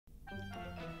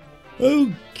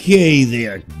Okay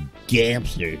there,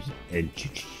 gamsters and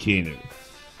chinners.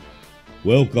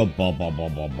 Welcome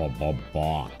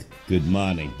back. Good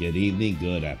morning, good evening,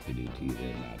 good afternoon to you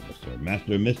there,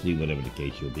 Master or Missy, whatever the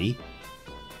case you'll be.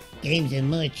 Games and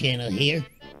More channel here.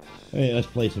 Hey, let's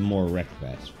play some more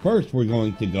Wreckfest. First, we're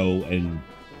going to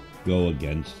go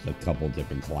against a couple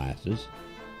different classes.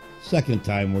 Second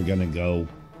time, we're going to go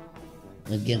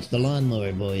against the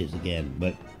Lawnmower Boys again.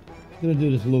 But we're going to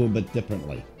do this a little bit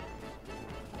differently.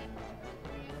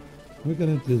 We're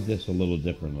going to do this a little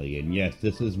differently. And yes,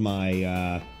 this is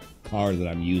my car that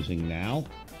I'm using now.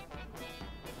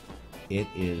 It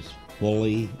is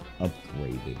fully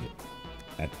upgraded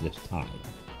at this time.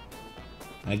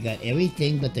 I got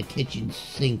everything but the kitchen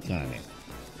sink on it.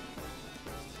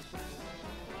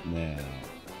 Now,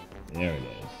 there it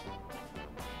is.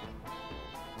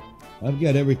 I've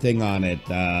got everything on it.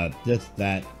 Just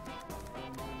that,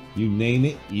 you name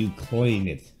it, you claim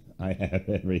it. I have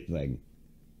everything.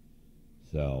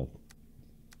 So,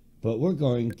 but we're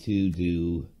going to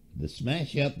do the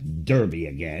Smash Up Derby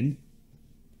again.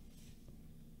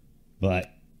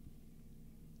 But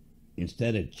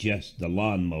instead of just the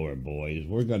Lawnmower Boys,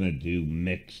 we're going to do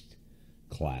mixed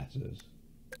classes.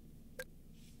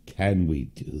 Can we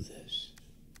do this?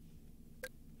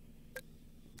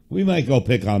 We might go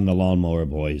pick on the Lawnmower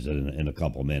Boys in a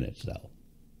couple minutes, though.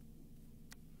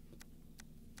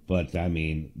 But, I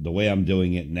mean, the way I'm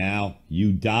doing it now,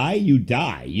 you die, you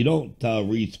die. You don't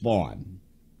respawn.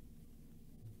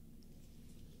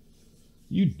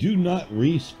 You do not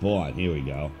respawn. Here we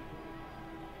go.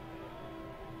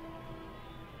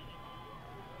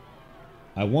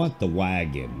 I want the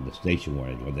wagon, the station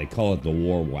wagon, or they call it the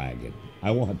war wagon.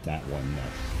 I want that one next.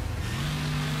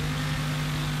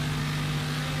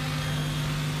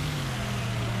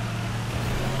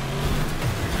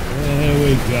 There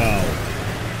we go.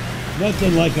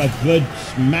 Nothing like a good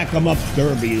smack 'em up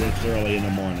derby this early in the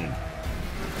morning.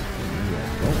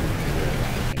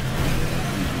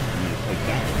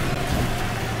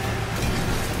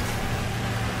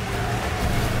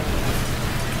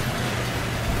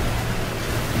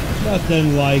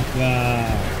 Nothing like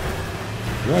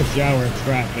rush hour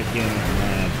traffic in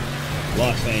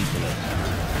Los Angeles.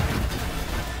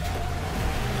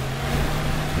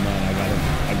 Come on,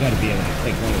 I gotta be able to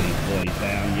take one of these boys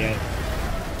down yet.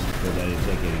 Because I didn't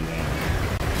take any down.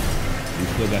 We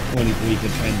still got 23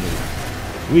 contenders.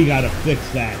 We gotta fix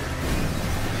that.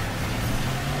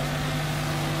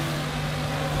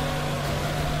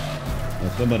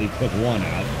 Well, somebody took one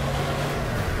out.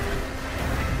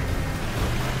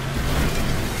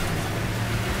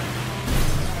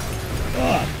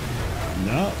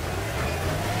 No.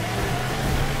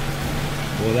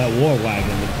 Well, that war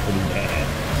wagon looks pretty bad.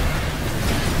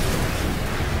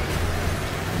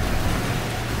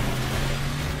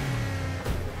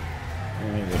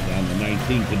 Alright, we're down to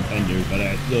 19 contenders, but I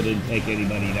still didn't take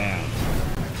anybody down.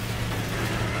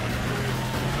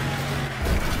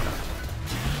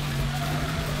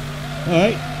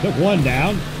 Alright, took one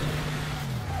down.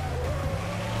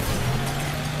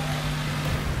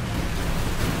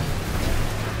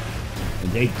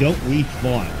 They don't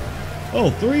respawn. Oh,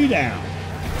 3 down.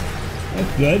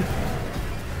 That's good.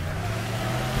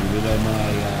 Even though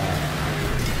my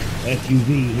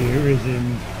SUV here is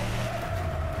in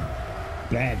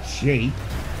bad shape.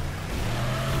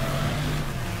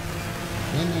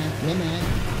 Come on, come on,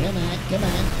 come on, come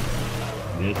on.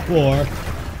 There's 4.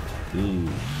 Ooh.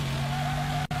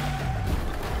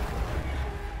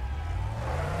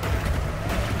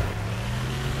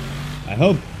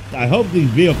 I hope these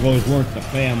vehicles weren't the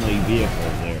family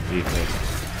vehicles there, people.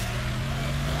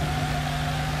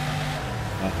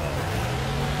 Uh-oh.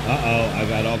 Uh-oh, I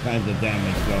got all kinds of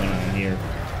damage going on here.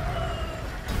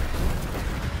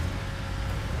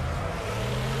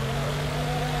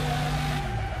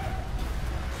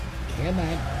 Come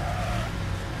on.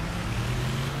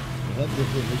 I hope this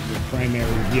isn't the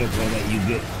primary vehicle that you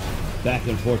get back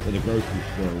and forth to the grocery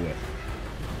store with.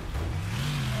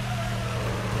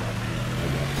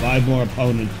 5 more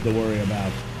opponents to worry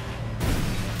about.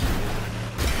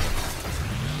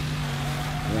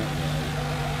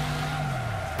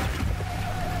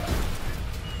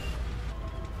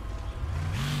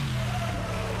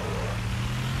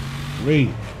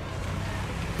 Three.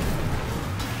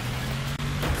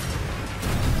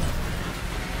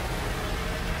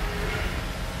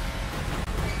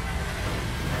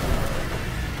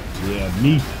 We have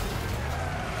meat.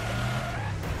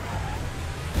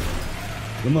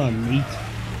 Come on, meat.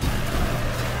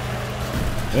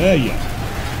 There you go.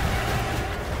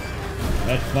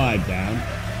 That's 5 down.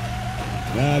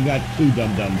 Now I got 2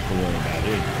 dum-dums to worry about.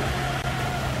 Here you go.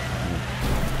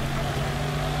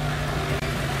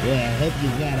 Well, I hope you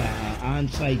got a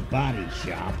on-site body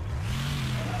shop.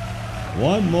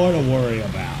 One more to worry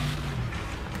about.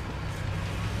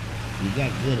 You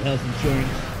got good health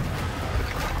insurance?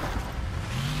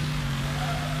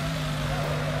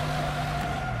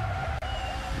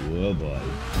 Oh boy.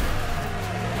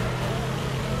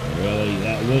 Really?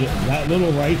 That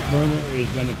little rice burner is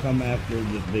going to come after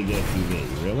this big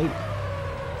SUV? Really?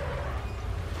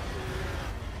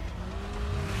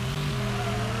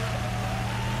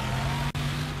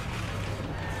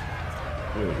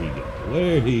 Where'd he go?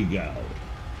 Where'd he go?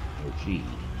 Or she?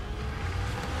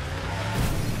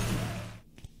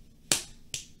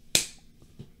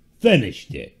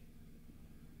 Finished it.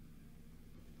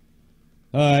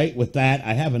 All right, with that,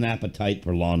 I have an appetite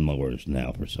for lawnmowers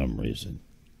now for some reason.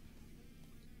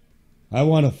 I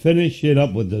want to finish it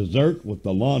up with dessert with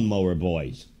the lawnmower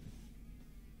boys.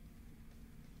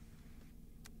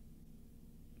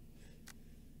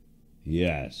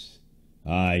 Yes,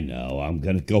 I know. I'm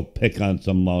going to go pick on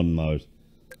some lawnmowers.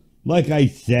 Like I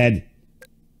said,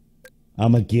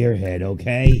 I'm a gearhead,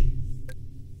 okay?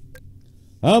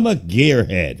 I'm a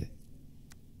gearhead.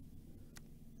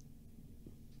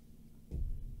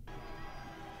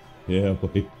 Here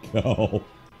we go.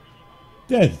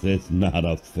 This is not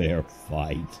a fair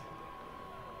fight.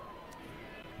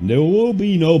 There will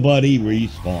be nobody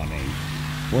respawning.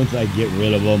 Once I get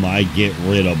rid of them, I get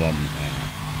rid of them.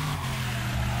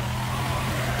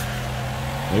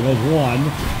 There goes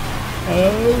one.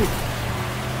 Oh!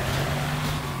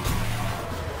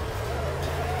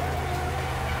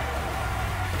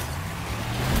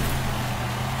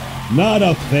 Not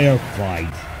a fair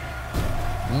fight.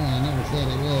 Well, I never said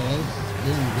it was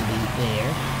going to be fair.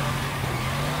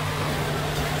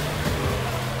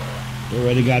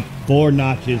 Already got 4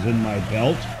 notches in my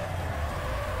belt.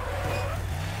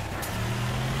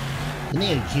 Come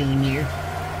here, Junior.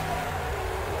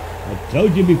 I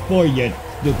told you before, you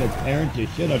stupid parent, you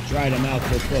should have tried him out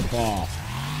for football.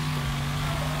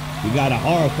 You got a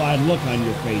horrified look on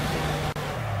your face.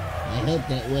 I hope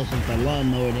that wasn't the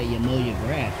lawnmower that you mow your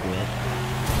grass with.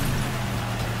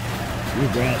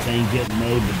 Your grass ain't getting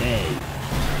mowed today.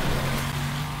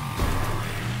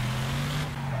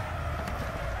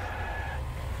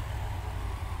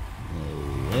 Oh,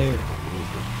 where is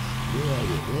it?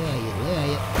 Where are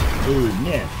you? Ooh,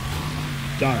 miss.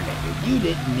 Darn it. If you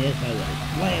didn't miss, I would have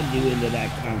slammed you into that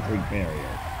concrete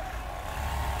barrier.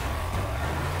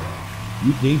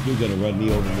 You think you're going to run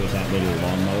me over with that little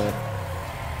lawnmower?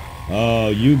 Oh,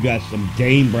 you got some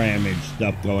game damage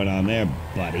stuff going on there,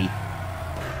 buddy.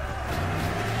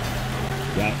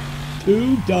 Got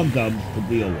 2 dum-dums to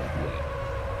deal with.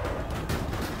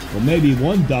 Well, maybe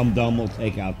one dum-dum will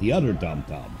take out the other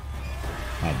dum-dum.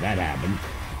 How'd that happen?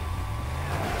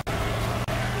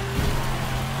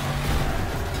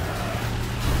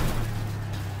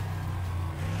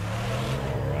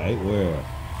 All right, where?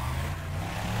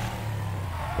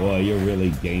 Boy, you're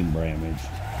really game damaged.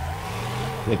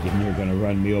 Thinking you're going to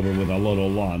run me over with a little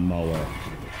lawnmower.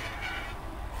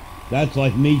 That's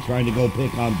like me trying to go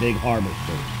pick on big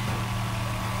harvesters.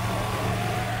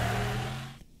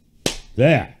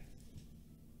 There.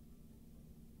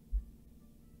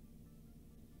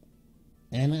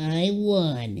 And I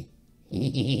won.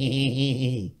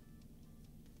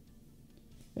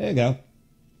 There you go.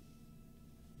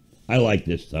 I like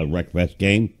this Wreckfest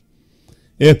game.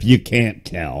 If you can't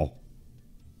tell.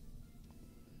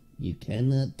 You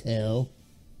cannot tell.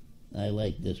 I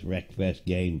like this Wreckfest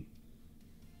game.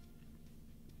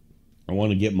 I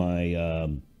want to get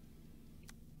my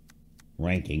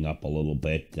ranking up a little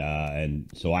bit, and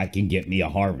so I can get me a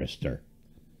harvester.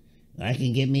 I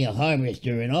can get me a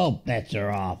harvester and all bets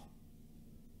are off.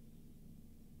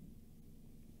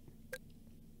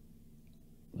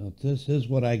 Well, this is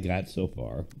what I got so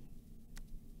far.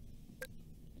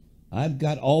 I've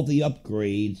got all the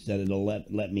upgrades that it'll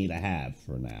let me to have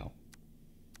for now.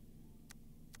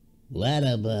 A lot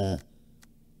of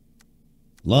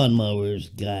lawnmowers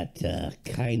got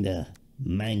kind of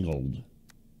mangled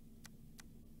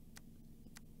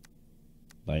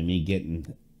By me getting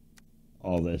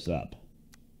all this up.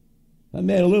 I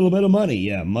made a little bit of money,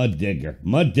 yeah, mud digger.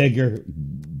 Mud digger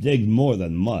digs more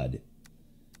than mud.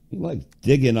 He likes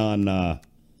digging on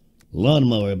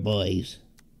lawnmower boys.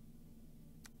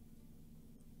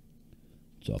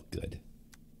 It's all good.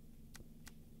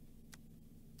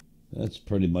 That's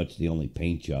pretty much the only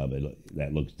paint job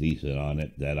that looks decent on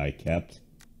it that I kept.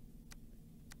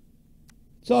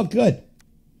 It's all good.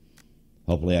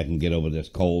 Hopefully I can get over this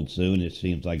cold soon. It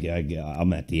seems like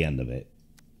I'm at the end of it.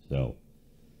 So,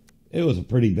 it was a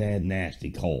pretty bad, nasty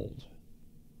cold.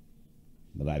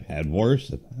 But I've had worse,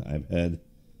 and I've had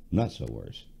not so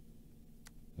worse.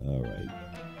 All right.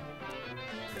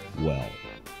 Well,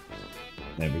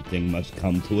 everything must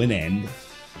come to an end.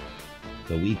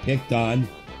 So we picked on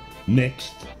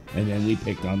Mixed, and then we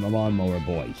picked on the Lawnmower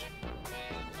Boys.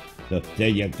 So there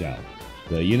you go.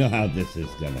 So you know how this is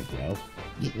gonna go.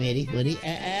 Get ready for the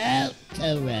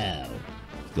outro.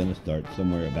 It's gonna start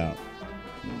somewhere about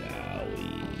now.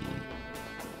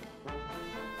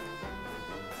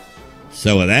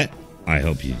 So with that, I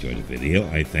hope you enjoyed the video.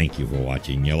 I thank you for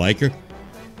watching. You like her?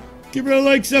 Give her a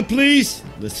likes up, please.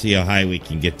 Let's see how high we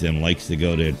can get them likes to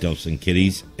go to Dosing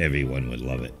Kitties. Everyone would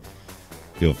love it.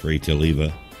 Feel free to leave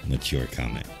a mature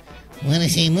comment. Want to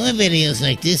see more videos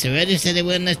like this, or register to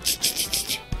win the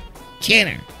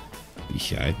channel? Be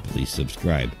shy, please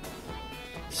subscribe.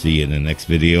 See you in the next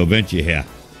video event you have.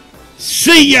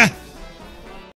 See ya!